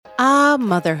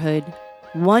Motherhood.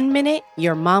 1 minute,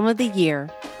 you're mom of the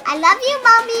year. I love you,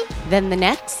 Mommy. Then the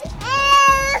next,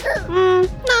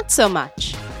 not so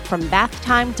much. From bath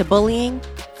time to bullying,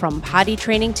 from potty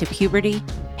training to puberty,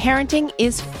 parenting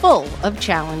is full of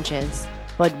challenges.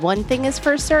 But one thing is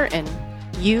for certain,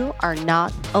 you are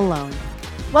not alone.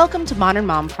 Welcome to Modern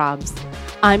Mom Probs.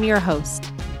 I'm your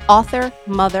host, author,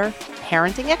 mother,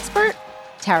 parenting expert,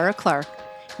 Tara Clark.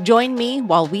 Join me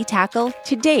while we tackle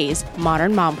today's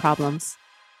modern mom problems.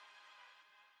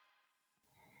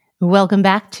 Welcome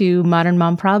back to Modern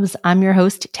Mom Probs. I'm your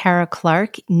host, Tara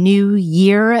Clark. New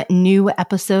year, new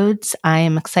episodes. I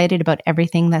am excited about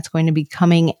everything that's going to be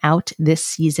coming out this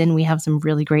season. We have some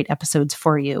really great episodes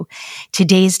for you.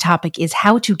 Today's topic is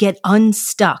how to get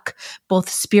unstuck, both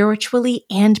spiritually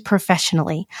and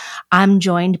professionally. I'm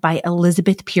joined by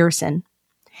Elizabeth Pearson.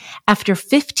 After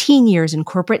 15 years in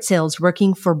corporate sales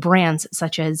working for brands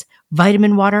such as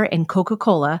Vitamin Water and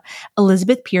Coca-Cola,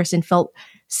 Elizabeth Pearson felt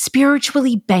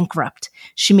spiritually bankrupt.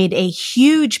 She made a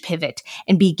huge pivot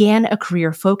and began a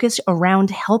career focused around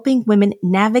helping women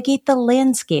navigate the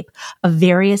landscape of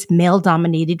various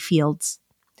male-dominated fields.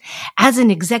 As an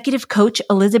executive coach,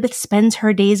 Elizabeth spends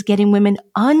her days getting women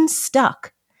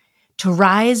unstuck to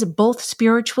rise both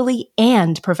spiritually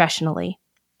and professionally.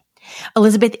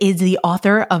 Elizabeth is the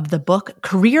author of the book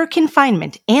Career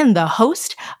Confinement and the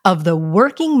host of the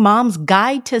Working Mom's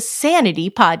Guide to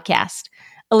Sanity podcast.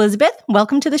 Elizabeth,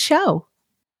 welcome to the show.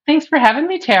 Thanks for having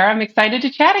me, Tara. I'm excited to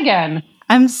chat again.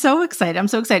 I'm so excited.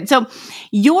 So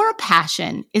your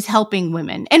passion is helping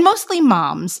women, and mostly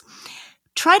moms,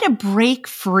 try to break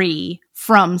free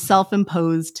from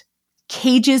self-imposed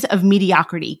cages of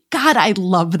mediocrity. God, I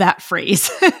love that phrase.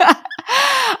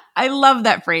 I love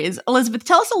that phrase. Elizabeth,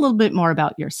 tell us a little bit more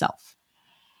about yourself.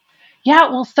 Yeah,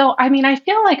 I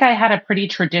feel like I had a pretty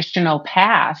traditional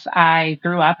path. I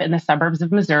grew up in the suburbs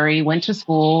of Missouri, went to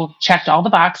school, checked all the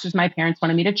boxes my parents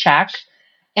wanted me to check,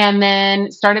 and then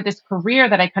started this career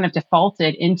that I kind of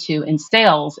defaulted into in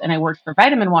sales. And I worked for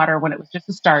Vitamin Water when it was just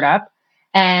a startup.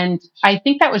 And I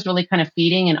think that was really kind of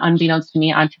feeding an unbeknownst to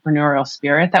me entrepreneurial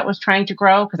spirit that was trying to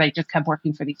grow because I just kept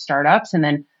working for these startups. And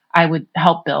then I would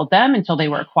help build them until they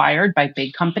were acquired by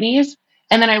big companies.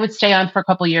 And then I would stay on for a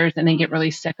couple of years and then get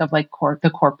really sick of like the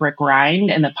corporate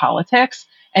grind and the politics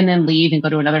and then leave and go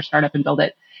to another startup and build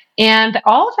it. And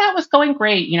all of that was going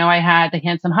great. You know, I had the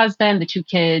handsome husband, the 2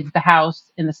 kids, the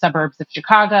house in the suburbs of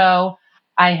Chicago.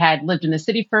 I had lived in the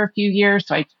city for a few years,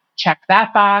 so I checked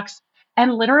that box.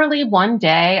 And literally one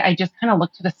day I just kind of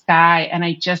looked to the sky and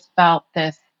I just felt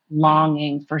this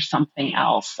longing for something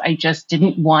else. I just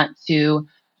didn't want to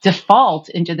default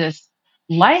into this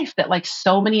life that like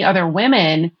so many other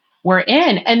women were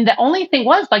in. And the only thing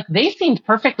was like, they seemed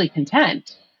perfectly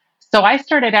content. So I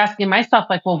started asking myself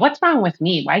like, well, what's wrong with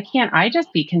me? Why can't I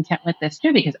just be content with this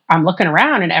too? Because I'm looking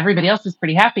around and everybody else is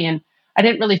pretty happy. And I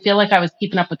didn't really feel like I was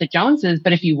keeping up with the Joneses,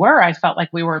 but if you were, I felt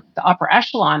like we were the upper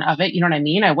echelon of it. You know what I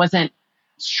mean? I wasn't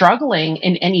struggling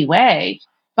in any way,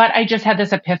 but I just had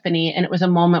this epiphany, and it was a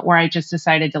moment where I just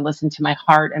decided to listen to my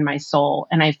heart and my soul.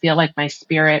 And I feel like my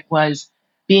spirit was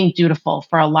being dutiful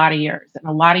for a lot of years. And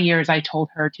a lot of years I told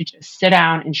her to just sit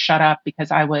down and shut up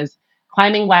because I was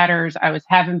climbing ladders. I was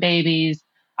having babies.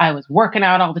 I was working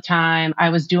out all the time. I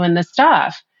was doing this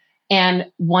stuff.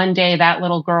 And one day that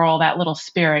little girl, that little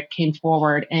spirit came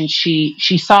forward and she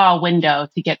saw a window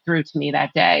to get through to me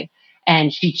that day.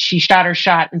 And she shot her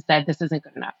shot and said, this isn't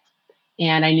good enough.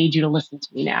 And I need you to listen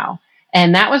to me now.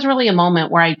 And that was really a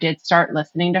moment where I did start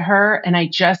listening to her. And I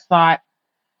just thought,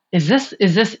 is this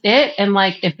it? And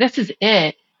like, if this is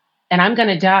it and I'm going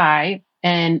to die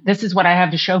and this is what I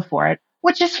have to show for it,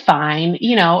 which is fine.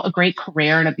 You know, a great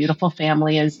career and a beautiful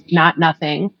family is not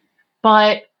nothing,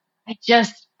 but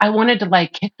I wanted to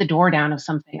like kick the door down of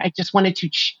something. I just wanted to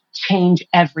change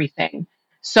everything.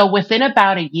 So within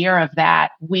about a year of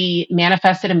that, we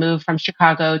manifested a move from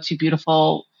Chicago to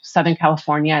beautiful Southern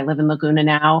California. I live in Laguna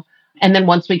now. And then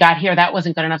once we got here, that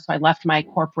wasn't good enough. So I left my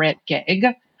corporate gig,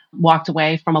 walked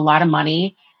away from a lot of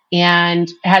money, and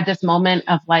had this moment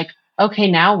of like,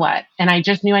 okay, now what? And I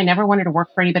just knew I never wanted to work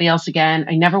for anybody else again.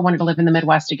 I never wanted to live in the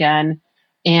Midwest again.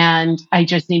 And I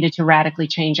just needed to radically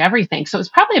change everything. So it was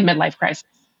probably a midlife crisis.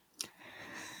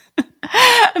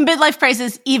 Midlife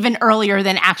crisis even earlier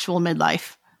than actual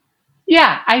midlife.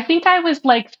 Yeah, I think I was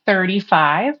like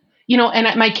 35,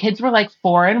 and my kids were like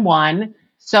 4 and 1.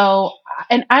 So,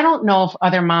 and I don't know if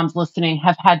other moms listening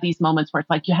have had these moments where it's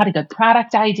like you had a good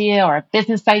product idea or a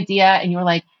business idea and you were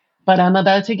like, but I'm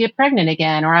about to get pregnant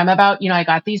again, or I'm about, I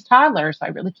got these toddlers, so I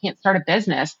really can't start a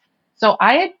business. So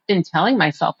I had been telling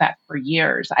myself that for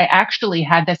years. I actually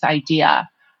had this idea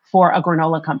for a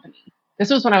granola company. This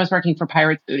was when I was working for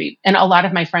Pirates Booty, and a lot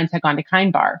of my friends had gone to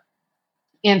Kind Bar.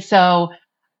 And so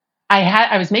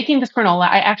I was making this granola.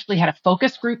 I actually had a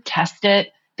focus group test it.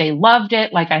 They loved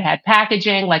it. Like I had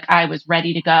packaging, like I was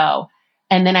ready to go.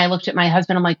 And then I looked at my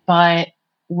husband. I'm like, but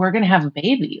we're going to have a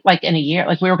baby like in a year.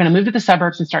 Like we were going to move to the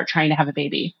suburbs and start trying to have a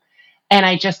baby. And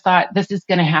I just thought this is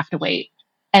going to have to wait.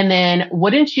 And then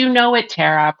wouldn't you know it,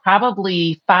 Tara,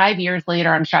 probably 5 years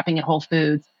later, I'm shopping at Whole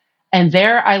Foods. And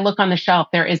there I look on the shelf,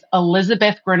 there is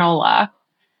Elizabeth granola.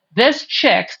 This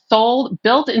chick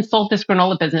built and sold this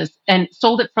granola business and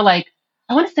sold it for like,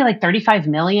 I want to say like 35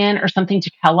 million or something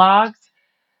to Kellogg's.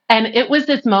 And it was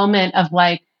this moment of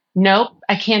like, nope,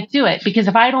 I can't do it because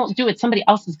if I don't do it, somebody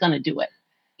else is going to do it.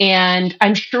 And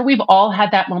I'm sure we've all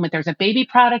had that moment. There's a baby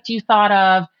product you thought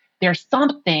of. There's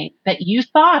something that you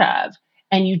thought of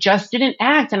and you just didn't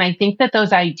act. And I think that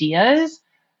those ideas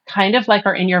kind of like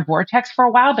are in your vortex for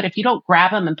a while. But if you don't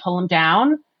grab them and pull them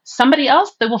down, somebody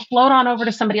else, they will float on over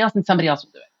to somebody else and somebody else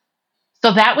will do it.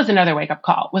 So that was another wake up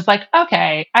call. It was like,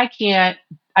 okay, I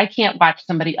can't watch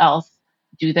somebody else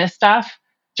do this stuff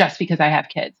just because I have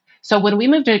kids. So when we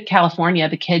moved to California,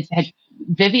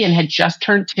 Vivian had just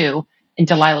turned 2 and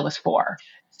Delilah was 4.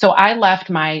 So I left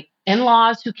my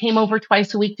in-laws who came over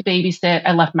twice a week to babysit.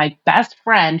 I left my best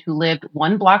friend who lived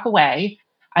 1 block away.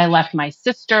 I left my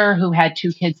sister who had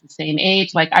 2 kids the same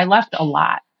age. Like I left a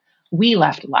lot. We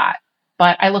left a lot,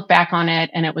 but I look back on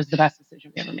it and it was the best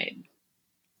decision we ever made.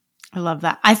 I love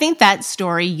that. I think that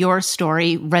story, your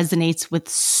story, resonates with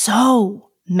so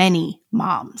many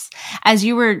moms. As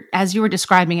you were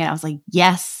describing it, I was like,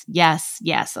 yes, yes,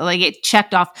 yes. Like it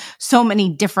checked off so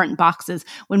many different boxes.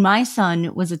 When my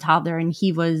son was a toddler and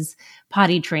he was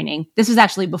potty training, this was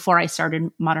actually before I started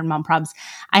Modern Mom Probs,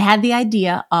 I had the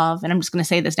idea of, and I'm just going to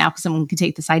say this now because someone can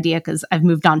take this idea because I've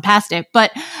moved on past it,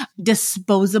 but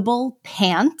disposable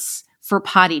pants for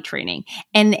potty training.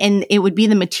 And it would be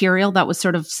the material that was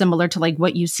sort of similar to like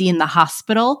what you see in the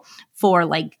hospital for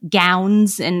like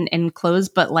gowns and clothes,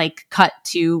 but like cut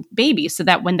to babies so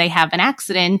that when they have an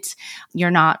accident,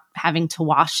 you're not having to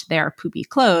wash their poopy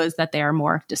clothes, that they are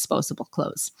more disposable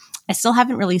clothes. I still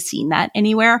haven't really seen that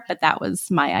anywhere, but that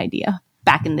was my idea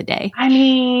back in the day. I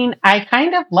mean, I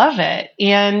kind of love it.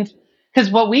 And because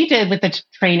what we did with the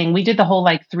training, we did the whole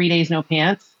like 3 days, no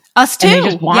pants. Us too. And they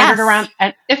just wandered around.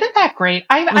 And isn't that great?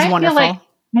 I wonderful. feel like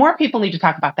more people need to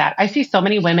talk about that. I see so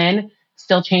many women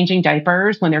still changing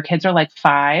diapers when their kids are like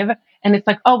 5. And it's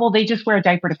like, oh, well, they just wear a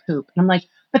diaper to poop. And I'm like,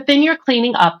 but then you're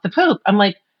cleaning up the poop. I'm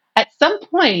like, at some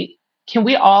point, can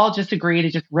we all just agree to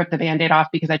just rip the Band-Aid off?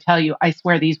 Because I tell you, I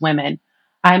swear these women,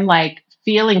 I'm like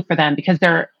feeling for them because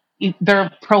they're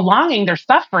prolonging their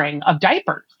suffering of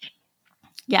diapers.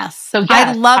 Yes. So yes,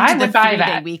 I loved the would buy 3-day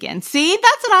that. weekend. See,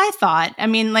 that's what I thought. I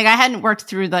mean, like I hadn't worked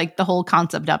through like the whole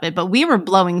concept of it, but we were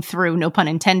blowing through, no pun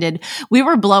intended, we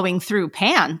were blowing through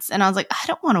pants. And I was like, I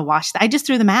don't want to wash that. I just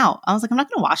threw them out. I was like, I'm not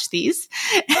going to wash these.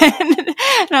 and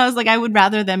I was like, I would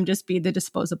rather them just be the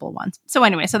disposable ones. So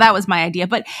anyway, so that was my idea.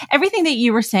 But everything that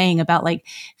you were saying about like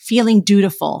feeling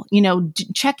dutiful, you know,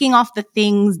 checking off the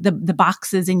things, the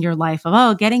boxes in your life of,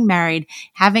 oh, getting married,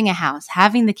 having a house,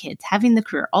 having the kids, having the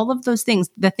career, all of those things,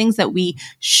 the things that we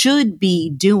should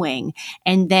be doing,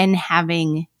 and then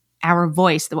having our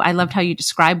voice. I loved how you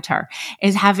described her,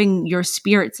 is having your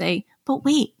spirit say, but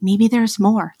wait, maybe there's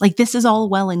more. Like this is all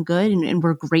well and good and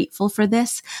we're grateful for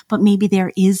this, but maybe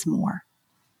there is more.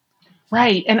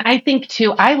 Right. And I think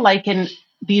too, I liken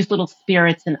these little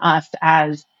spirits in us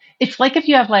as, it's like if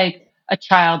you have like a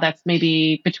child that's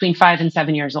maybe between 5 and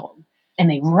 7 years old and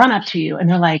they run up to you and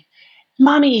they're like,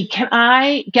 Mommy, can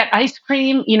I get ice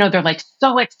cream? You know, they're like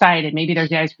so excited. Maybe there's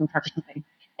the ice cream truck or something.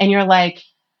 And you're like,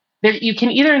 you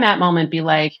can either in that moment be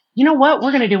like, you know what?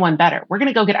 We're going to do one better. We're going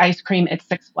to go get ice cream at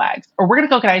Six Flags, or we're going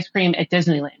to go get ice cream at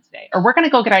Disneyland today, or we're going to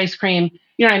go get ice cream.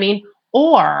 You know what I mean?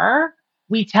 Or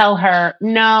we tell her,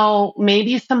 no,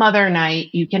 maybe some other night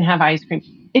you can have ice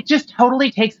cream. It just totally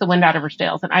takes the wind out of her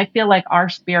sails. And I feel like our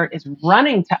spirit is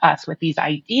running to us with these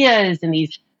ideas and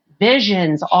these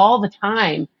visions all the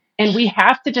time. And we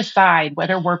have to decide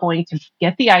whether we're going to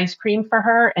get the ice cream for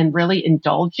her and really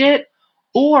indulge it,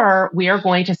 or we are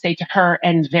going to say to her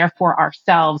and therefore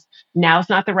ourselves, now's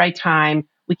not the right time.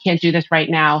 We can't do this right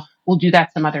now. We'll do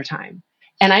that some other time.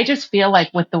 And I just feel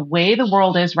like with the way the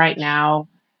world is right now,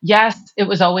 yes, it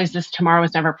was always this tomorrow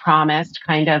was never promised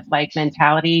kind of like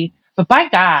mentality. But by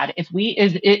God,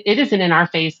 it isn't in our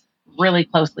face really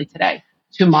closely today.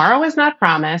 Tomorrow is not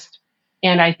promised.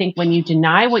 And I think when you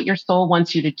deny what your soul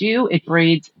wants you to do, it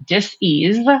breeds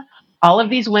dis-ease. All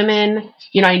of these women,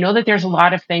 you know, I know that there's a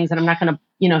lot of things, and I'm not going to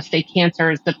say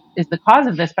cancer is the cause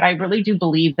of this, but I really do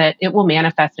believe that it will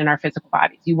manifest in our physical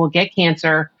bodies. You will get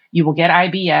cancer, you will get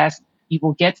IBS, you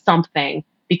will get something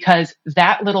because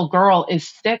that little girl is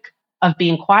sick of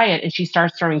being quiet and she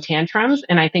starts throwing tantrums.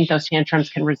 And I think those tantrums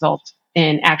can result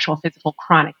in actual physical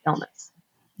chronic illness.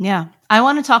 Yeah. I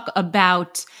want to talk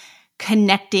about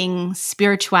connecting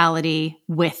spirituality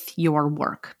with your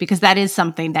work, because that is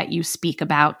something that you speak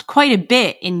about quite a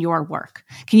bit in your work.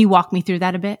 Can you walk me through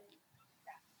that a bit?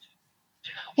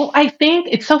 Well, I think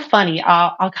it's so funny.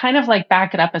 I'll kind of like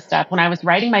back it up a step. When I was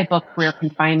writing my book, Career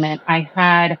Confinement, I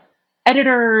had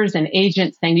editors and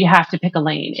agents saying, you have to pick a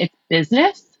lane. It's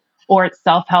business or it's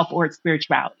self-help or it's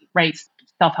spirituality, right?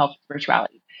 Self-help,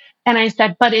 spirituality. And I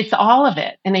said, but it's all of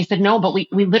it. And they said, no, but we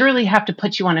literally have to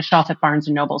put you on a shelf at Barnes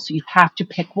and Noble. So you have to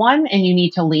pick one and you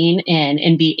need to lean in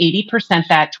and be 80%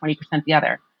 that, 20% the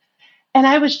other. And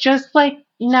I was just like,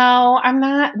 no, I'm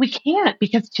not, we can't,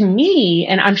 because to me,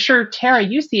 and I'm sure Tara,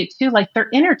 you see it too, like they're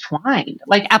intertwined.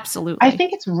 Like, absolutely. I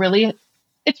think it's really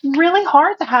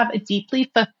hard to have a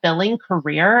deeply fulfilling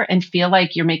career and feel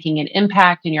like you're making an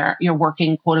impact and you're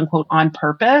working quote unquote on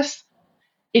purpose.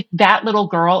 If that little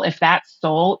girl, if that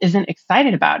soul isn't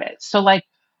excited about it. So like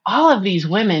all of these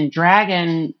women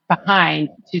dragging behind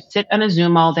to sit on a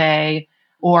Zoom all day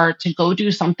or to go do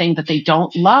something that they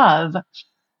don't love,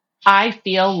 I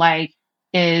feel like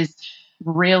is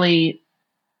really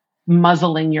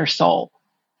muzzling your soul,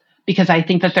 because I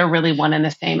think that they're really one and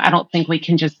the same. I don't think we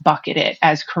can just bucket it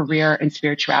as career and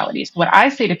spirituality. So what I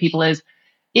say to people is,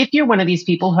 if you're one of these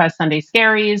people who has Sunday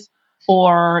scaries,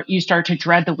 or you start to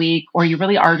dread the week, or you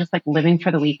really are just like living for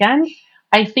the weekend,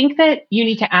 I think that you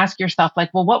need to ask yourself,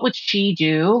 like, well, what would she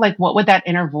do? Like, what would that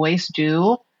inner voice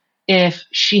do if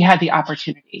she had the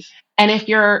opportunity? And if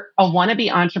you're a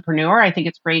wannabe entrepreneur, I think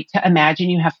it's great to imagine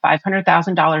you have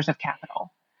 $500,000 of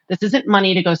capital. This isn't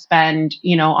money to go spend,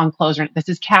 on clothes. This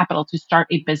is capital to start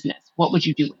a business. What would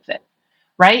you do with it?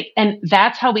 Right? And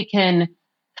that's how we can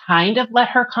kind of let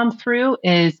her come through,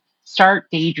 is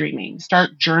start daydreaming,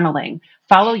 start journaling,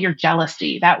 follow your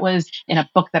jealousy. That was in a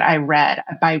book that I read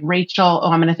by Rachel.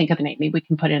 Oh, I'm going to think of the name. Maybe we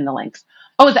can put it in the links.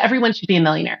 Oh, it's Everyone Should Be a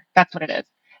Millionaire. That's what it is.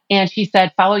 And she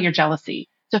said, follow your jealousy.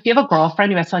 So if you have a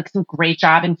girlfriend who has like some great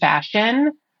job in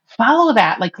fashion, follow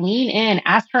that, like lean in,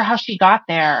 ask her how she got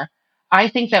there. I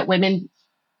think that women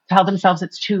tell themselves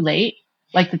it's too late,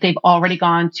 like that they've already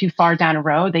gone too far down a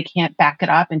road. They can't back it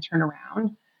up and turn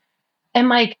around. And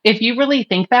like, if you really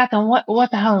think that, then what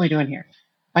the hell are we doing here?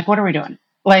 Like, what are we doing?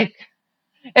 Like,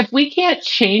 if we can't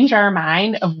change our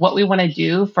mind of what we want to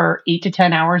do for 8 to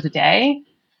 10 hours a day,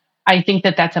 I think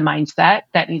that that's a mindset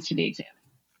that needs to be examined.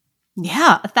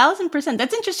 Yeah, 1,000%.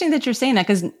 That's interesting that you're saying that,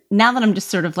 because now that I'm just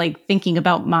sort of like thinking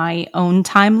about my own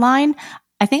timeline,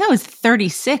 I think I was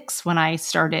 36 when I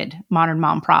started Modern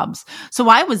Mom Probs. So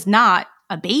I was not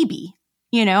a baby.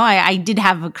 I did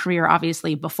have a career,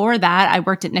 obviously, before that. I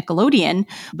worked at Nickelodeon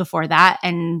before that.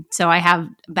 And so I have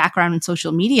background in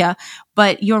social media.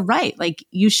 But you're right. Like,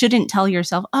 you shouldn't tell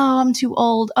yourself, oh, I'm too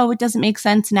old. Oh, it doesn't make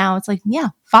sense now. It's like,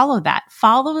 yeah, follow that.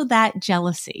 Follow that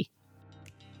jealousy.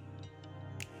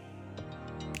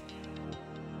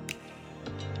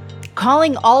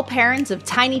 Calling all parents of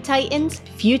tiny titans,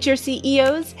 future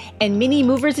CEOs, and mini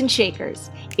movers and shakers.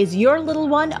 Is your little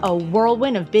one a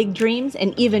whirlwind of big dreams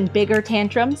and even bigger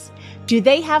tantrums? Do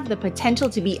they have the potential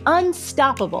to be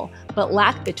unstoppable, but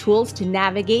lack the tools to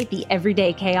navigate the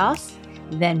everyday chaos?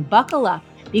 Then buckle up,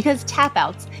 because Tap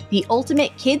Outs, the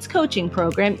ultimate kids coaching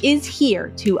program, is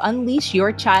here to unleash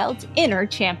your child's inner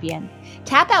champion.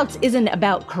 Tap Outs isn't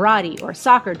about karate or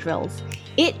soccer drills.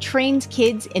 It trains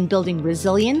kids in building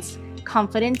resilience,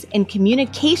 confidence, and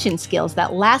communication skills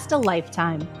that last a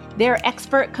lifetime. Their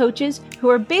expert coaches, who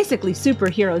are basically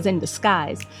superheroes in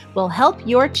disguise, will help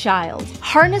your child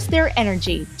harness their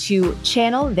energy to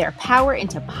channel their power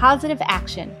into positive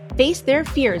action, face their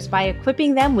fears by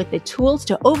equipping them with the tools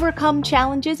to overcome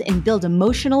challenges and build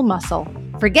emotional muscle.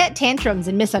 Forget tantrums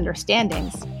and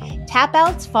misunderstandings. Tap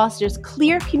Outs fosters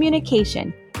clear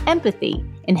communication, empathy,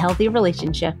 and healthy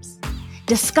relationships.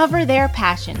 Discover their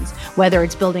passions, whether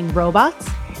it's building robots,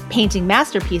 painting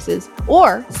masterpieces,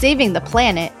 or saving the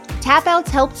planet. Tap Outs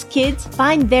helps kids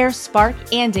find their spark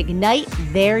and ignite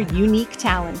their unique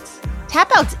talents.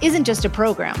 Tap Outs isn't just a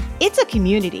program, it's a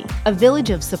community, a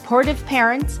village of supportive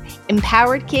parents,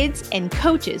 empowered kids, and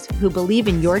coaches who believe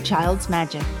in your child's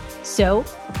magic. So,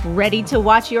 ready to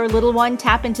watch your little one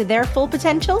tap into their full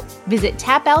potential? Visit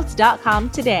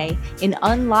tapouts.com today and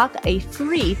unlock a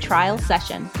free trial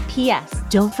session. P.S.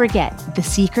 Don't forget, the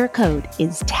secret code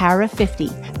is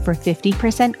TARA50 for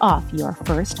 50% off your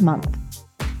first month.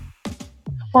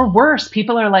 Or worse,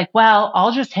 people are like, well,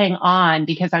 I'll just hang on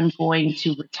because I'm going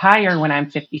to retire when I'm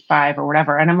 55 or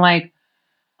whatever. And I'm like,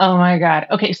 oh my God.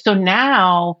 Okay. So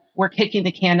now we're kicking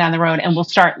the can down the road and we'll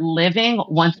start living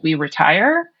once we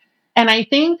retire. And I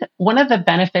think one of the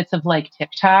benefits of like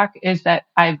TikTok is that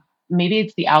maybe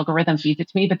it's the algorithm feeds it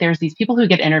to me, but there's these people who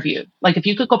get interviewed. Like if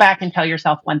you could go back and tell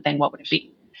yourself one thing, what would it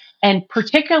be? And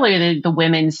particularly the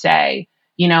women say,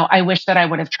 I wish that I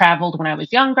would have traveled when I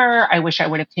was younger. I wish I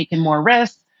would have taken more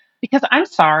risks because I'm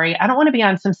sorry. I don't want to be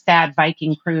on some sad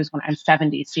Viking cruise when I'm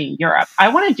 70 seeing Europe. I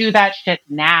want to do that shit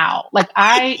now.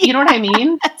 You know what I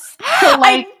mean? Yes, So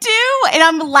I do. And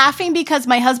I'm laughing because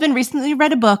my husband recently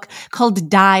read a book called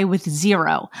Die with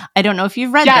Zero. I don't know if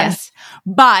you've read this,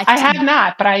 but I have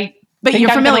not, but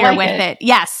you're familiar with it.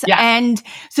 Yes. Yeah. And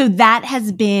so that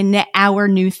has been our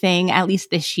new thing, at least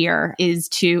this year, is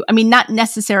not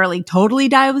necessarily totally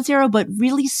die with zero, but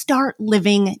really start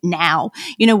living now.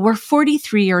 We're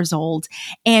 43 years old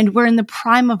and we're in the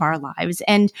prime of our lives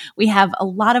and we have a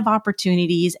lot of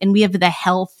opportunities and we have the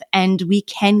health and we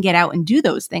can get out and do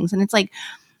those things. And it's like,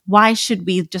 why should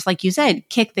we, just like you said,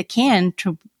 kick the can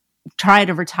to try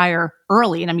to retire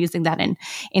early? And I'm using that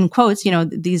in quotes.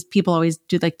 These people always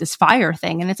do like this FIRE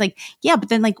thing. And it's like, yeah, but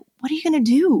then like, what are you going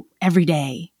to do every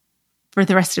day for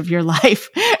the rest of your life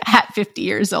at 50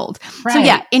 years old? Right. So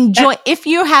yeah, enjoy. If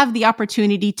you have the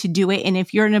opportunity to do it and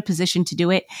if you're in a position to do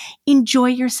it, enjoy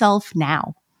yourself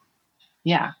now.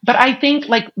 Yeah. But I think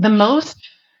like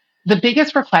the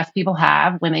biggest request people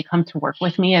have when they come to work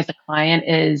with me as a client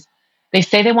is they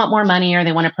say they want more money or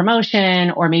they want a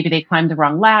promotion or maybe they climbed the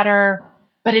wrong ladder.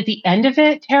 But at the end of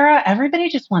it, Tara, everybody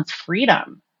just wants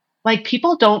freedom. Like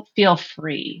people don't feel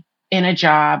free in a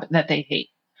job that they hate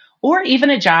or even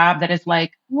a job that is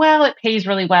like, well, it pays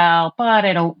really well, but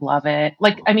I don't love it.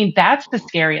 That's the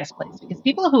scariest place because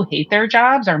people who hate their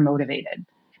jobs are motivated.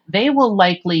 They will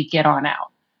likely get on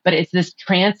out, but it's this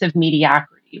trance of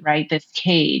mediocrity, right? This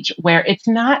cage where it's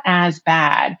not as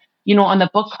bad. On the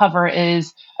book cover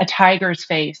is a tiger's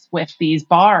face with these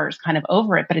bars kind of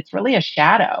over it, but it's really a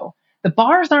shadow. The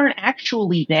bars aren't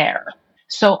actually there.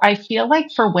 So I feel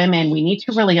like for women, we need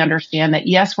to really understand that,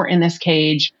 yes, we're in this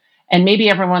cage. And maybe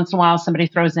every once in a while, somebody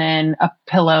throws in a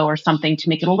pillow or something to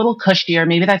make it a little cushier.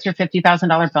 Maybe that's your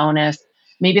 $50,000 bonus.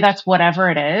 Maybe that's whatever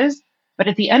it is. But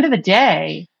at the end of the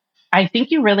day, I think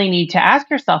you really need to ask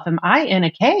yourself, am I in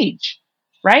a cage?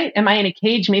 Right? Am I in a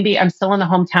cage? Maybe I'm still in the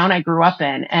hometown I grew up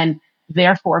in. And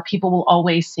therefore, people will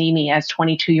always see me as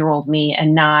 22-year-old me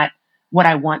and not what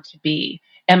I want to be.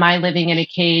 Am I living in a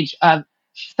cage of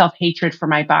self-hatred for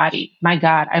my body? My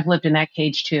God, I've lived in that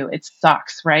cage too. It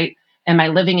sucks, right? Am I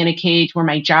living in a cage where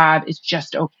my job is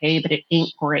just okay, but it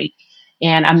ain't great?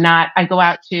 And I go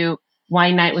out to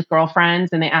wine night with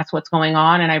girlfriends and they ask what's going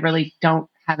on and I really don't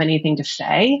have anything to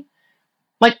say.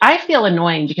 Like I feel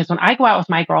annoying because when I go out with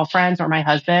my girlfriends or my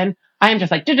husband, I am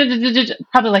just like,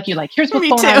 probably like you, like, here's what's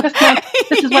going on this month.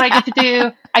 This is what I get to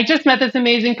do. I just met this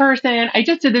amazing person. I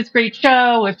just did this great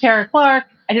show with Tara Clark.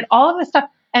 I did all of this stuff.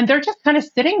 And they're just kind of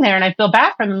sitting there and I feel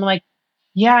bad for them. I'm like,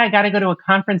 yeah, I got to go to a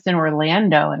conference in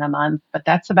Orlando in a month, but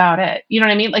that's about it. You know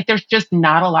what I mean? Like there's just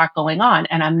not a lot going on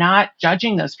and I'm not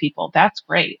judging those people. That's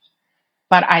great.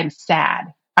 But I'm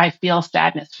sad. I feel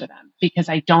sadness for them because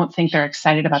I don't think they're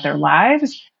excited about their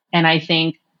lives. And I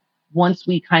think once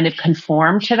we kind of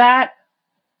conform to that,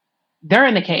 they're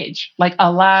in the cage. Like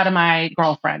a lot of my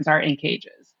girlfriends are in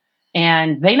cages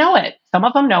and they know it. Some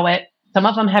of them know it. Some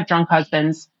of them have drunk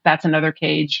husbands. That's another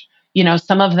cage.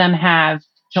 Some of them have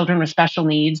children with special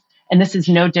needs. And this is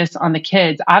no diss on the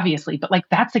kids, obviously, but like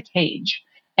that's a cage.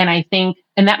 And I think,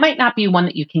 and that might not be one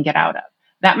that you can get out of.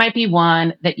 That might be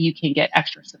one that you can get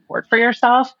extra support for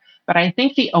yourself. But I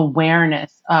think the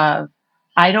awareness of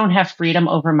I don't have freedom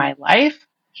over my life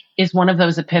is one of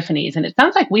those epiphanies. And it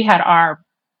sounds like we had our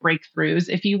breakthroughs,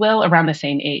 if you will, around the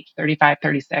same age, 35,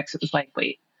 36. It was like,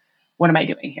 wait, what am I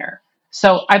doing here?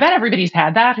 So I bet everybody's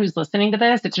had that who's listening to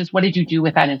this. It's just, what did you do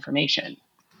with that information?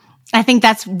 I think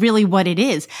that's really what it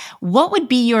is. What would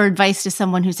be your advice to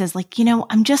someone who says like,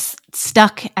 I'm just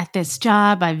stuck at this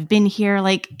job. I've been here.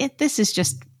 Like this is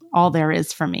just all there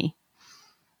is for me.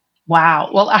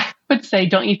 Wow. Well, I would say,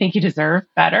 don't you think you deserve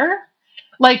better?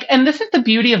 And this is the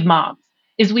beauty of moms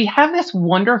is we have this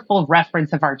wonderful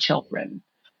reference of our children.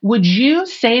 Would you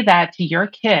say that to your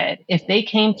kid if they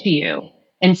came to you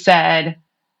and said,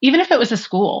 even if it was a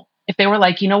school, if they were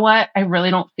like, you know what, I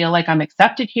really don't feel like I'm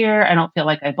accepted here. I don't feel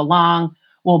like I belong.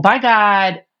 Well, by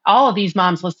God, all of these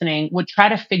moms listening would try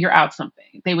to figure out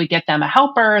something. They would get them a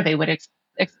helper. They would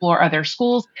explore other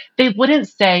schools. They wouldn't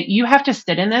say, you have to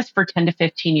sit in this for 10 to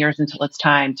 15 years until it's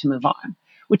time to move on.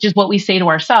 which is what we say to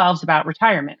ourselves about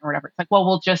retirement or whatever. It's like, well,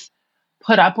 we'll just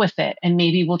put up with it and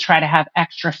maybe we'll try to have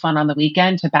extra fun on the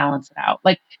weekend to balance it out.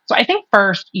 Like, so I think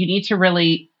first you need to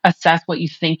really assess what you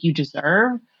think you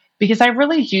deserve, because I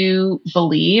really do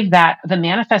believe that the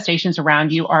manifestations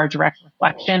around you are a direct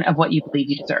reflection of what you believe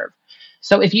you deserve.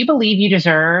 So if you believe you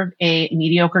deserve a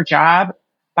mediocre job,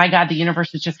 by God, the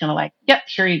universe is just going to like, yep,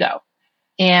 here you go.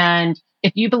 And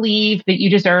if you believe that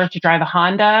you deserve to drive a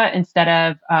Honda instead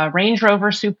of a Range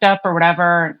Rover souped up or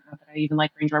whatever, not that I even like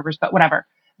Range Rovers, but whatever,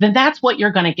 then that's what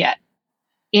you're going to get.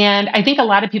 And I think a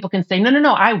lot of people can say,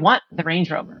 no, I want the Range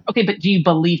Rover. Okay, but do you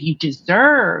believe you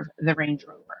deserve the Range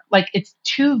Rover? Like, it's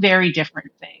two very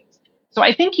different things. So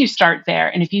I think you start there.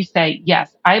 And if you say,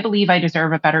 yes, I believe I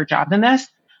deserve a better job than this,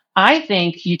 I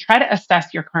think you try to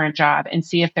assess your current job and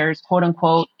see if there's, quote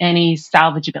unquote, any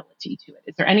salvageability to it.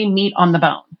 Is there any meat on the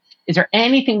bone? Is there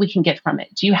anything we can get from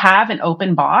it? Do you have an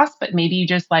open boss, but maybe you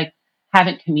just like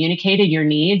haven't communicated your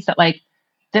needs, that like,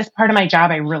 this part of my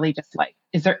job I really dislike.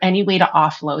 Is there any way to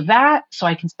offload that so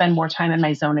I can spend more time in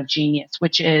my zone of genius,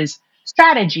 which is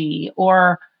strategy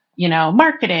or,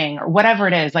 marketing or whatever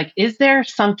it is? Like, is there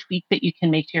some tweak that you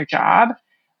can make to your job?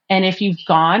 And if you've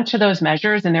gone to those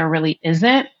measures and there really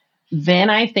isn't, then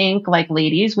I think, like,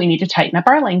 ladies, we need to tighten up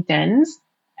our LinkedIns.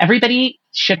 Everybody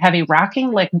should have a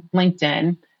rocking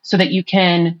LinkedIn so that you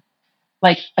can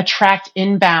like attract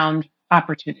inbound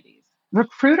opportunities.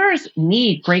 Recruiters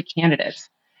need great candidates.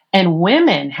 And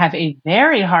women have a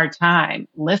very hard time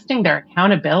listing their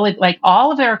accountability, like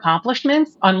all of their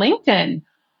accomplishments on LinkedIn.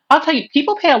 I'll tell you,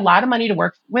 people pay a lot of money to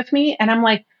work with me. And I'm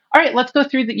like, all right, let's go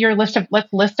through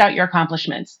let's list out your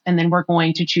accomplishments. And then we're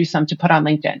going to choose some to put on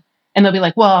LinkedIn. And they'll be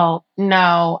like, well,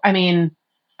 no, I mean,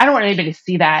 I don't want anybody to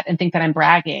see that and think that I'm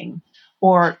bragging,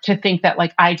 or to think that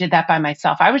like I did that by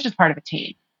myself. I was just part of a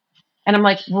team. And I'm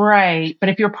like, right. But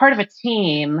if you're part of a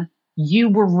team, you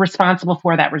were responsible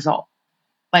for that result,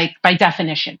 like by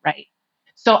definition, right?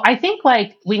 So I think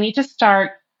like we need to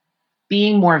start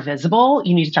being more visible.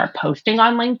 You need to start posting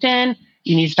on LinkedIn.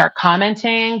 You need to start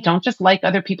commenting. Don't just like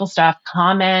other people's stuff.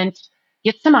 Comment,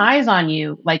 get some eyes on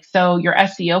you, like so your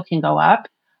SEO can go up.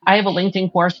 I have a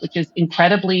LinkedIn course, which is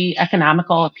incredibly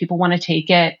economical if people want to take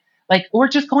it. Like, or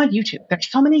just go on YouTube. There's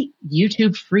so many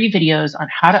YouTube free videos on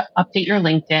how to update your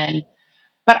LinkedIn.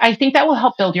 But I think that will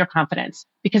help build your confidence,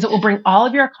 because it will bring all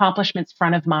of your accomplishments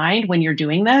front of mind when you're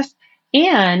doing this.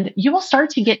 And you will start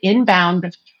to get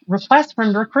inbound requests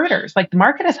from recruiters. Like, the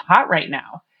market is hot right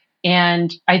now.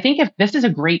 And I think if this is a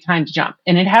great time to jump,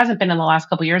 and it hasn't been in the last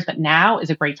couple of years, but now is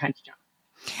a great time to jump.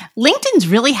 LinkedIn's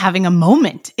really having a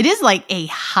moment. It is like a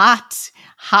hot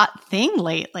thing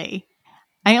lately.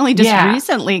 I only just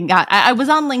recently I was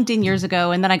on LinkedIn years ago,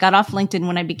 and then I got off LinkedIn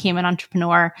when I became an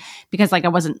entrepreneur because like I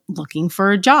wasn't looking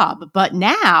for a job. But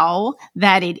now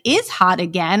that it is hot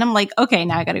again, I'm like, okay,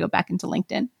 now I got to go back into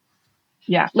LinkedIn.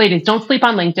 Yeah. Ladies, don't sleep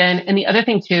on LinkedIn. And the other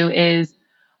thing too is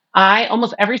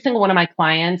almost every single one of my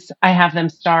clients, I have them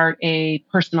start a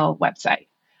personal website.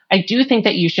 I do think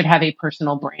that you should have a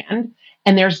personal brand,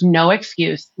 and there's no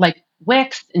excuse. Like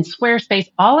Wix and Squarespace,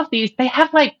 all of these, they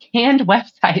have like canned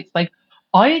websites. Like,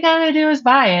 all you got to do is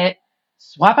buy it,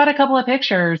 swap out a couple of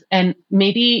pictures, and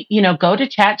maybe, go to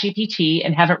Chat GPT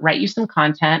and have it write you some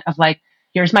content of like,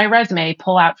 here's my resume,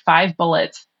 pull out 5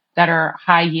 bullets that are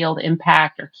high yield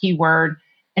impact or keyword,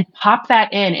 and pop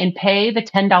that in and pay the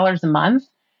 $10 a month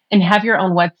and have your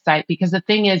own website. Because the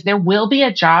thing is, there will be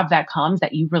a job that comes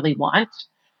that you really want,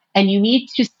 and you need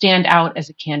to stand out as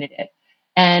a candidate.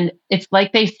 And it's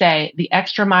like they say, the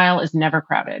extra mile is never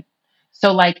crowded.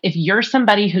 So like, if you're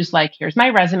somebody who's like, here's my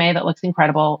resume that looks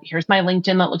incredible, here's my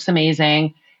LinkedIn that looks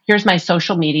amazing, here's my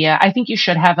social media, I think you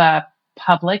should have a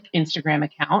public Instagram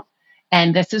account.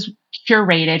 And this is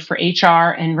curated for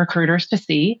HR and recruiters to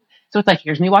see. So it's like,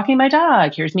 here's me walking my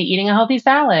dog, here's me eating a healthy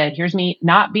salad, here's me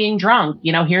not being drunk,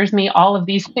 here's me, all of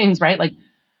these things, right? Like,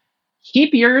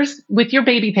 keep yours with your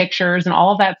baby pictures and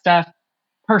all of that stuff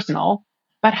personal,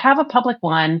 but have a public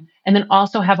one, and then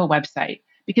also have a website.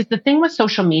 Because the thing with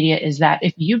social media is that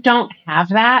if you don't have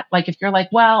that, like if you're like,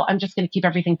 well, I'm just going to keep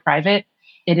everything private,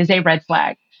 it is a red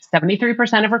flag.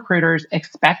 73% of recruiters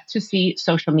expect to see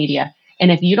social media.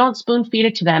 And if you don't spoon feed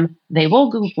it to them, they will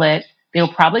Google it. They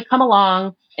will probably come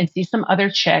along and see some other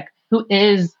chick who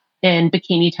is in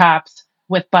bikini tops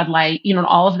with Bud Light, and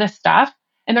all of this stuff.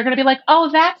 And they're going to be like, oh,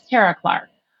 that's Tara Clark.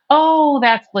 Oh,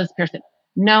 that's Liz Pearson.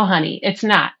 No, honey, it's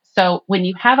not. So when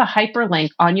you have a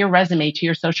hyperlink on your resume to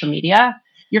your social media,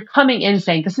 you're coming in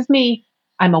saying, this is me.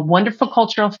 I'm a wonderful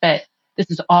cultural fit. This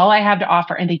is all I have to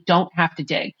offer. And they don't have to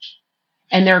dig.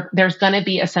 And there's going to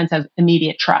be a sense of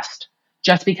immediate trust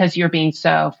just because you're being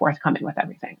so forthcoming with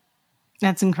everything.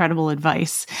 That's incredible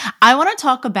advice. I want to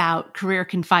talk about career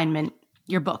confinement,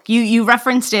 your book. You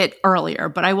referenced it earlier,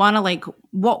 but I want to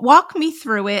walk me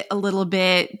through it a little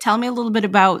bit. Tell me a little bit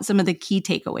about some of the key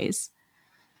takeaways.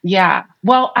 Yeah.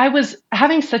 Well, I was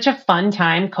having such a fun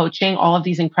time coaching all of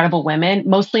these incredible women,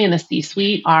 mostly in the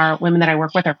C-suite, are women that I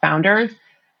work with are founders.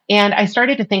 And I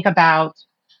started to think about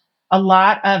a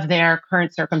lot of their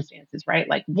current circumstances, right?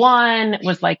 Like one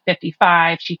was like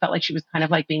 55. She felt like she was kind of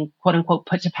like being quote unquote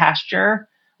put to pasture,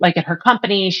 like at her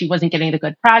company. She wasn't getting the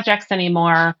good projects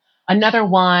anymore. Another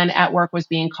one at work was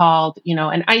being called,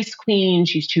 an ice queen.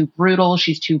 She's too brutal.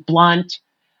 She's too blunt.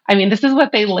 I mean, this is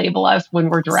what they label us when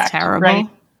we're It's direct, terrible. right?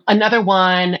 Another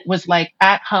one was like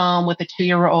at home with a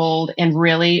 2-year-old and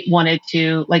really wanted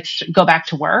to go back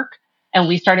to work. And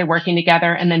we started working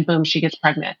together and then boom, she gets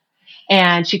pregnant.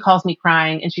 And she calls me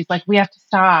crying and she's like, we have to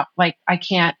stop. Like, I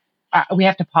can't, we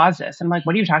have to pause this. I'm like,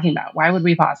 what are you talking about? Why would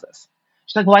we pause this?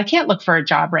 She's like, well, I can't look for a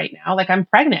job right now. Like, I'm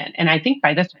pregnant. And I think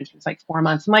by this time she was like 4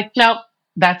 months. I'm like, nope,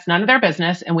 that's none of their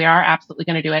business. And we are absolutely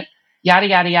going to do it. Yada,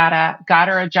 yada, yada. Got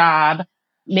her a job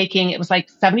it was like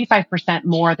 75%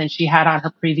 more than she had on her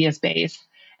previous base.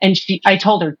 And I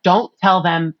told her, don't tell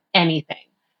them anything.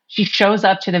 She shows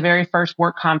up to the very first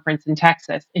work conference in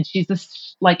Texas and she's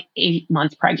like 8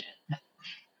 months pregnant.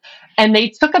 And they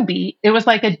took a beat. It was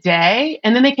like a day.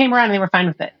 And then they came around and they were fine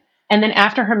with it. And then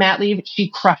after her mat leave, she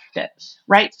crushed it.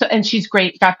 Right. So, and she's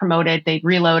great, got promoted. They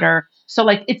reload her. So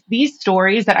like, it's these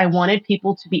stories that I wanted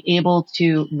people to be able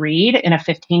to read in a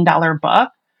 $15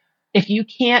 book. If you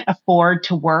can't afford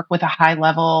to work with a high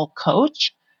level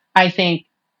coach, I think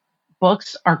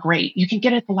books are great. You can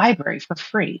get it at the library for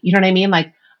free. You know what I mean?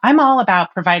 Like, I'm all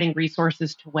about providing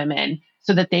resources to women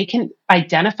so that they can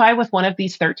identify with one of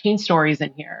these 13 stories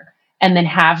in here and then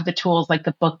have the tools, like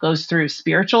the book goes through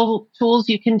spiritual tools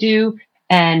you can do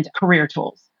and career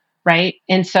tools, right?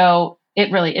 And so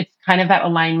it's kind of that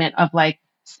alignment of like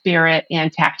spirit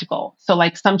and tactical. So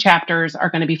like some chapters are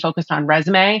going to be focused on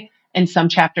resume and some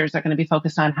chapters are going to be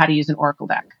focused on how to use an Oracle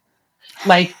deck.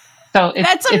 Like, so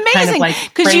that's amazing, it's kind of like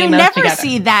because you never together.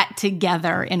 See that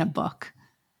together in a book.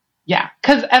 Yeah,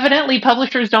 because evidently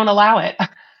publishers don't allow it.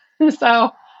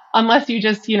 So unless you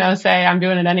just, say I'm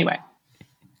doing it anyway.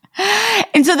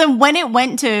 And so then when it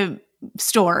went to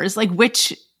stores, like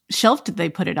which shelf did they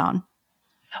put it on?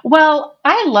 Well,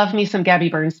 I love me some Gabby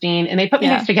Bernstein, and they put me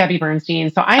next to Gabby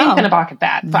Bernstein, so I ain't going to balk at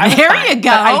that. So there you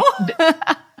go.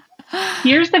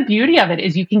 Here's the beauty of it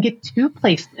is you can get 2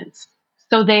 placements.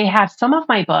 So they have some of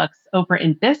my books over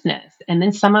in business and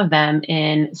then some of them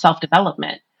in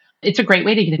self-development. It's a great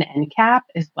way to get an end cap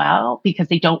as well because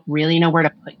they don't really know where to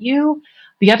put you.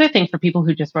 The other thing for people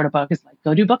who just wrote a book is like,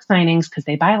 go do book signings because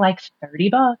they buy like 30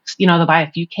 books. They'll buy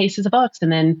a few cases of books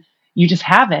and then you just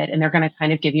have it and they're going to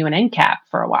kind of give you an end cap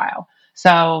for a while.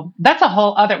 So that's a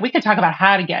whole other, we could talk about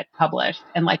how to get published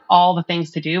and like all the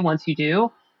things to do once you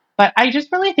do. But I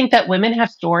just really think that women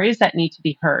have stories that need to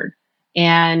be heard.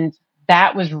 And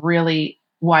that was really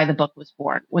why the book was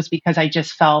born, was because I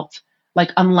just felt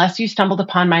like unless you stumbled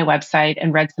upon my website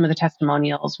and read some of the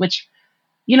testimonials, which,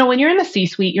 when you're in the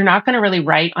C-suite, you're not going to really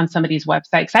write on somebody's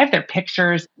website because I have their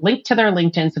pictures linked to their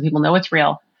LinkedIn so people know it's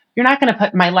real. You're not going to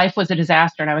put my life was a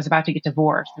disaster and I was about to get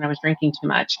divorced and I was drinking too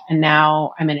much and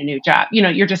now I'm in a new job.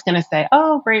 You're just going to say,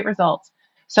 oh, great results.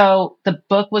 So the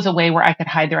book was a way where I could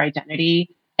hide their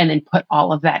identity and then put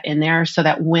all of that in there so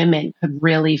that women could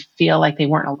really feel like they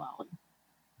weren't alone.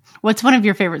 What's one of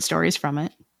your favorite stories from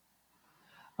it?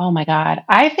 Oh my God.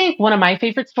 I think one of my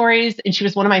favorite stories, and she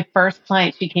was one of my first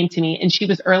clients, she came to me and she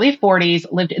was early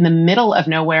 40s, lived in the middle of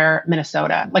nowhere,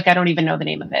 Minnesota. Like, I don't even know the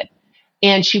name of it.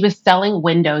 And she was selling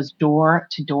windows door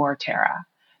to door, Tara,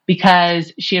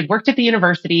 because she had worked at the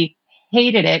university,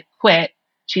 hated it, quit.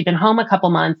 She'd been home a couple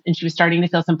months and she was starting to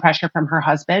feel some pressure from her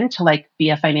husband to like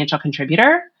be a financial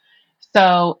contributor.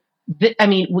 So,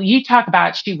 you talk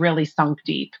about she really sunk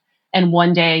deep. And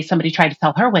one day somebody tried to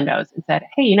sell her windows and said,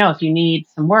 hey, if you need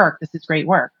some work, this is great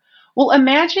work. Well,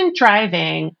 imagine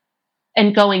driving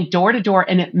and going door to door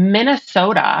in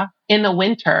Minnesota in the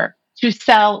winter to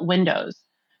sell windows.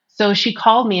 So she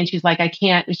called me and she's like,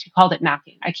 she called it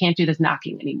knocking. I can't do this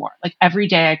knocking anymore. Like every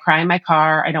day I cry in my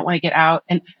car. I don't want to get out.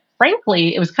 And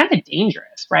frankly, it was kind of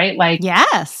dangerous, right? Like,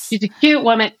 yes, she's a cute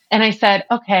woman. And I said,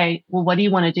 okay, well, what do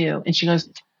you want to do? And she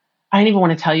goes, I don't even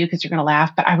want to tell you because you're going to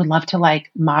laugh, but I would love to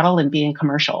like model and be in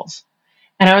commercials.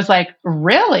 And I was like,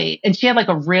 really? And she had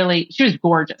she was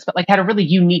gorgeous, but like had a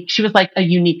really she was like a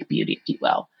unique beauty, if you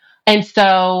will. And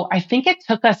so I think it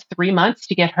took us 3 months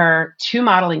to get her 2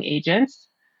 modeling agents.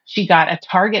 She got a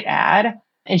Target ad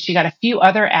and she got a few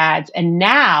other ads. And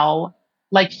now,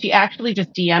 like, she actually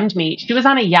just DM'd me. She was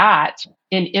on a yacht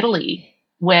in Italy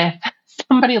with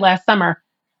somebody last summer,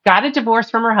 got a divorce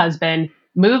from her husband,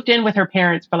 moved in with her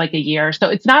parents for like a year. So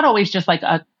it's not always just like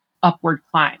a upward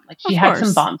climb. Like she Of had some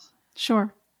course. bumps.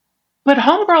 Sure. But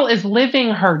homegirl is living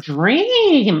her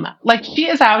dream. Like she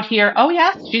is out here. Oh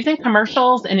yes, she's in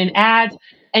commercials and in ads.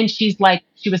 And she's like,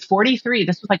 she was 43.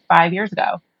 This was like 5 years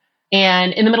ago.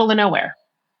 And in the middle of nowhere.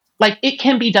 Like it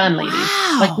can be done, ladies.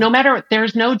 Wow. Like no matter,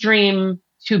 there's no dream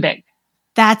too big.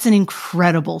 That's an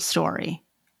incredible story.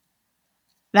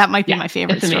 That might be my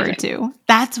favorite story too.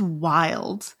 That's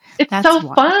wild. It's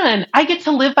so fun. I get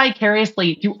to live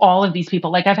vicariously through all of these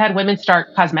people. Like I've had women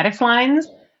start cosmetics lines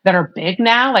that are big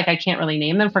now. Like I can't really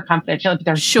name them for confidentiality, but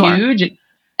they're huge.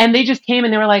 And they just came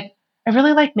and they were like, I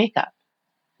really like makeup.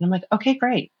 And I'm like, okay,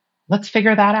 great. Let's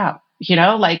figure that out. You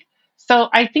know, like, so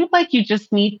I think like you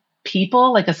just need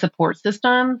people, like a support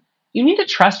system. You need to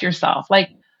trust yourself. Like,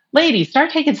 ladies,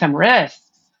 start taking some risks.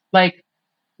 Like,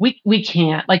 we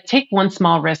can't like take one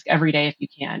small risk every day if you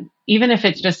can, even if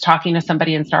it's just talking to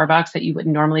somebody in Starbucks that you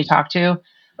wouldn't normally talk to.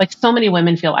 Like so many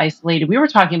women feel isolated. We were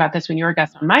talking about this when you were a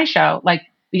guest on my show. Like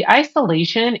the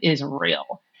isolation is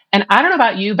real. And I don't know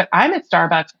about you, but I'm at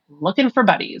Starbucks looking for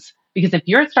buddies because if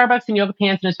you're at Starbucks in yoga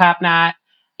pants and a top knot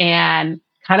and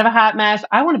kind of a hot mess,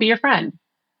 I want to be your friend.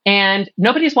 And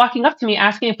nobody's walking up to me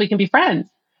asking if we can be friends.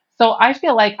 So I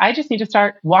feel like I just need to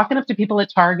start walking up to people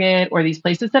at Target or these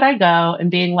places that I go and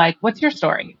being like, what's your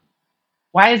story?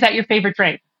 Why is that your favorite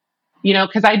drink? You know,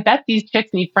 because I bet these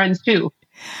chicks need friends too.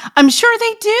 I'm sure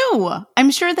they do.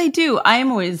 I'm sure they do.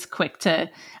 I'm always quick to,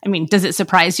 I mean, does it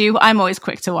surprise you? I'm always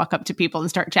quick to walk up to people and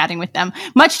start chatting with them,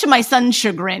 much to my son's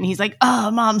chagrin. He's like,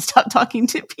 oh, Mom, stop talking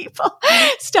to people.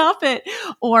 Stop it.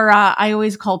 Or I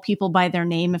always call people by their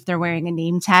name if they're wearing a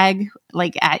name tag,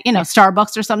 like at,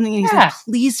 Starbucks or something. And he's like,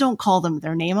 please don't call them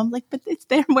their name. I'm like, but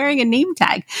they're wearing a name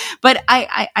tag. But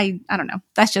I don't know.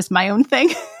 That's just my own thing.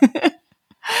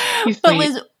 But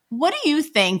Liz, what do you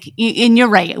think, and you're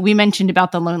right, we mentioned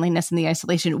about the loneliness and the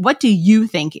isolation. What do you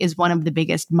think is one of the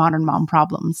biggest modern mom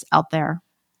problems out there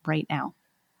right now?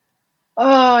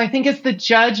 Oh, I think it's the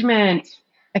judgment.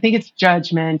 I think it's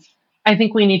judgment. I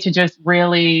think we need to just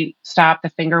really stop the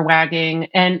finger wagging.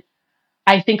 And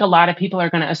I think a lot of people are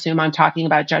going to assume I'm talking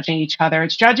about judging each other.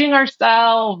 It's judging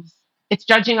ourselves. It's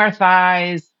judging our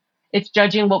thighs. It's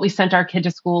judging what we sent our kid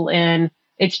to school in.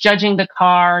 It's judging the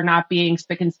car not being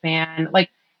spick and span. Like,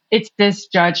 it's this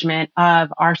judgment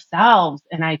of ourselves.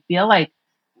 And I feel like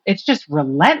it's just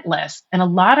relentless. And a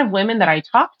lot of women that I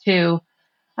talk to,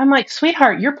 I'm like,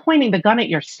 sweetheart, you're pointing the gun at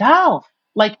yourself.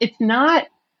 Like, it's not,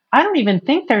 I don't even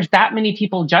think there's that many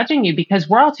people judging you because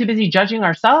we're all too busy judging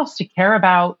ourselves to care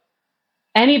about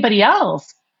anybody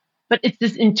else. But it's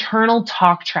this internal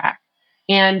talk track.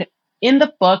 And in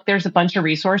the book, there's a bunch of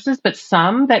resources, but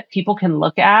some that people can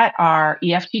look at are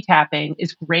EFT tapping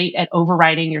is great at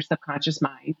overriding your subconscious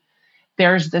mind.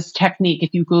 There's this technique,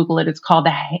 if you Google it, it's called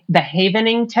the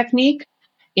havening technique.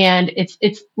 And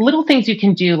it's little things you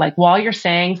can do, like while you're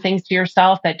saying things to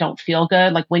yourself that don't feel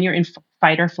good, like when you're in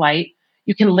fight or flight,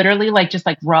 you can literally just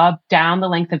rub down the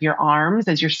length of your arms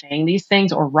as you're saying these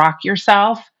things or rock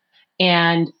yourself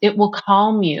and it will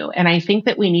calm you. And I think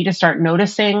that we need to start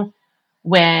noticing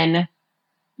when,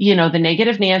 the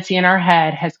negative Nancy in our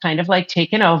head has kind of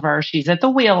taken over. She's at the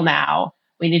wheel now.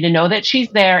 We need to know that she's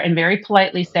there and very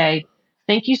politely say,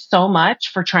 thank you so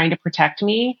much for trying to protect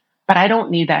me, but I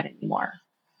don't need that anymore.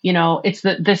 It's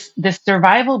this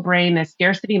survival brain, this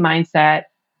scarcity mindset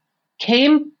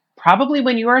came probably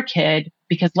when you were a kid,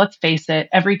 because let's face it,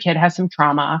 every kid has some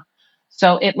trauma.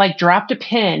 So it dropped a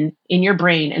pin in your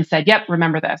brain and said, yep,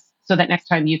 remember this, so that next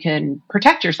time you can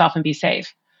protect yourself and be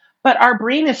safe. But our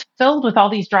brain is filled with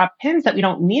all these dropped pins that we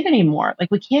don't need anymore.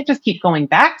 We can't just keep going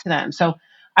back to them. So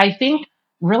I think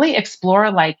really explore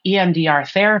EMDR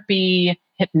therapy,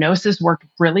 hypnosis worked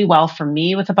really well for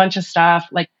me with a bunch of stuff.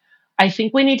 I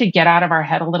think we need to get out of our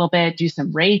head a little bit, do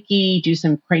some Reiki, do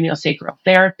some craniosacral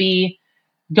therapy,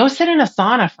 go sit in a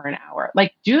sauna for an hour,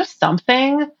 do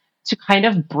something to kind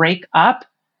of break up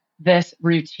this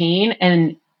routine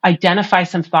and identify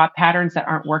some thought patterns that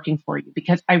aren't working for you,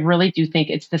 because I really do think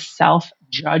it's the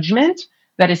self-judgment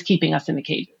that is keeping us in the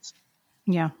cages.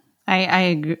 Yeah,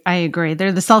 I agree.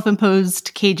 They're the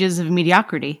self-imposed cages of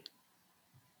mediocrity.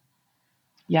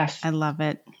 Yes. I love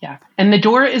it. Yeah. And the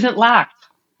door isn't locked.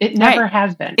 It never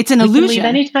has been. It's an illusion. We can leave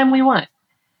anytime we want.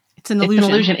 It's an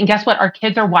illusion. And guess what? Our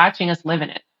kids are watching us live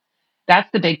in it. That's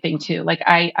the big thing too.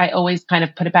 I always kind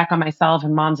of put it back on myself,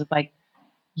 and moms is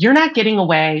you're not getting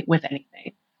away with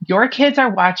anything. Your kids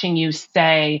are watching you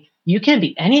say, you can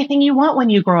be anything you want when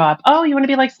you grow up. Oh, you want to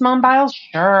be like Simone Biles?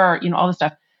 Sure. All this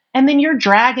stuff. And then you're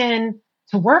dragging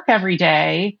to work every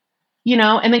day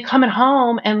and then coming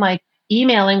home and like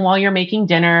emailing while you're making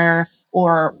dinner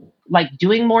or like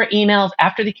doing more emails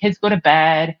after the kids go to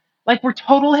bed. Like we're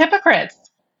total hypocrites.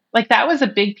 Like that was a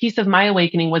big piece of my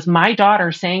awakening was my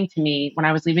daughter saying to me when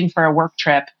I was leaving for a work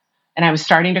trip and I was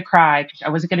starting to cry because I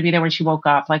wasn't going to be there when she woke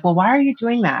up. Like, well, why are you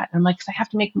doing that? And I'm like, because I have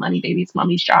to make money, baby. It's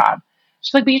mommy's job.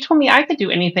 She's like, but you told me I could do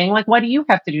anything. Like, why do you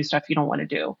have to do stuff you don't want to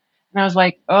do? And I was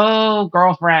like, oh,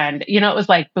 girlfriend. It was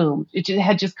like, boom.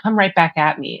 Had just come right back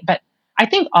at me. But I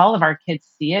think all of our kids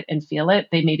see it and feel it.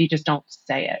 They maybe just don't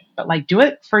say it. But like, do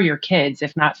it for your kids,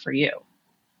 if not for you.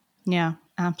 Yeah,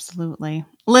 absolutely.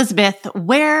 Elizabeth,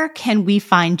 where can we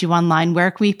find you online?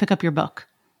 Where can we pick up your book?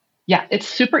 Yeah, it's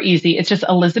super easy. It's just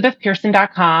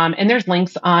elizabethpearson.com. And there's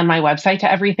links on my website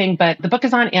to everything, but the book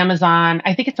is on Amazon.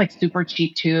 I think it's like super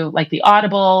cheap too, like the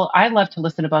Audible. I love to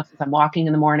listen to books as I'm walking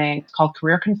in the morning. It's called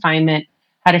Career Confinement,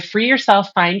 How to Free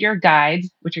Yourself, Find Your Guides,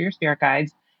 which are your spirit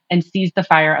guides, and Seize the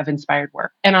Fire of Inspired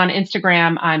Work. And on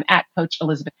Instagram, I'm at Coach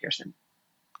Elizabeth Pearson.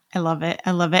 I love it.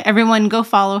 I love it. Everyone go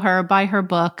follow her, buy her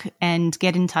book, and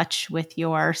get in touch with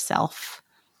yourself.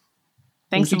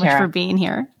 Thanks so much for being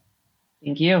here.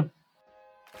 Thank you.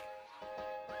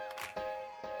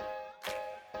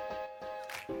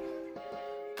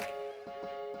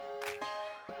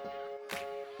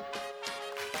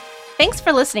 Thanks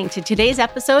for listening to today's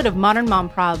episode of Modern Mom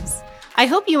Probs. I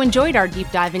hope you enjoyed our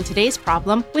deep dive in today's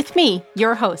problem with me,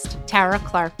 your host, Tara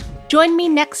Clark. Join me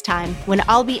next time when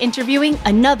I'll be interviewing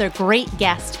another great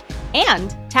guest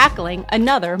and tackling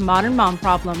another modern mom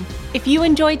problem. If you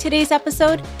enjoyed today's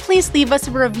episode, please leave us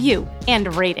a review and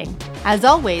a rating. As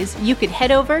always, you could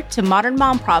head over to Modern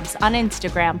Mom Probs on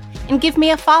Instagram and give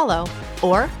me a follow.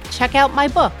 Or check out my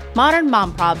book, Modern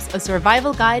Mom Probs, A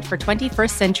Survival Guide for 21st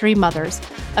Century Mothers,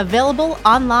 available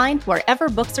online wherever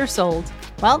books are sold.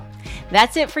 Well,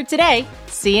 that's it for today.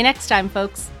 See you next time,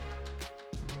 folks.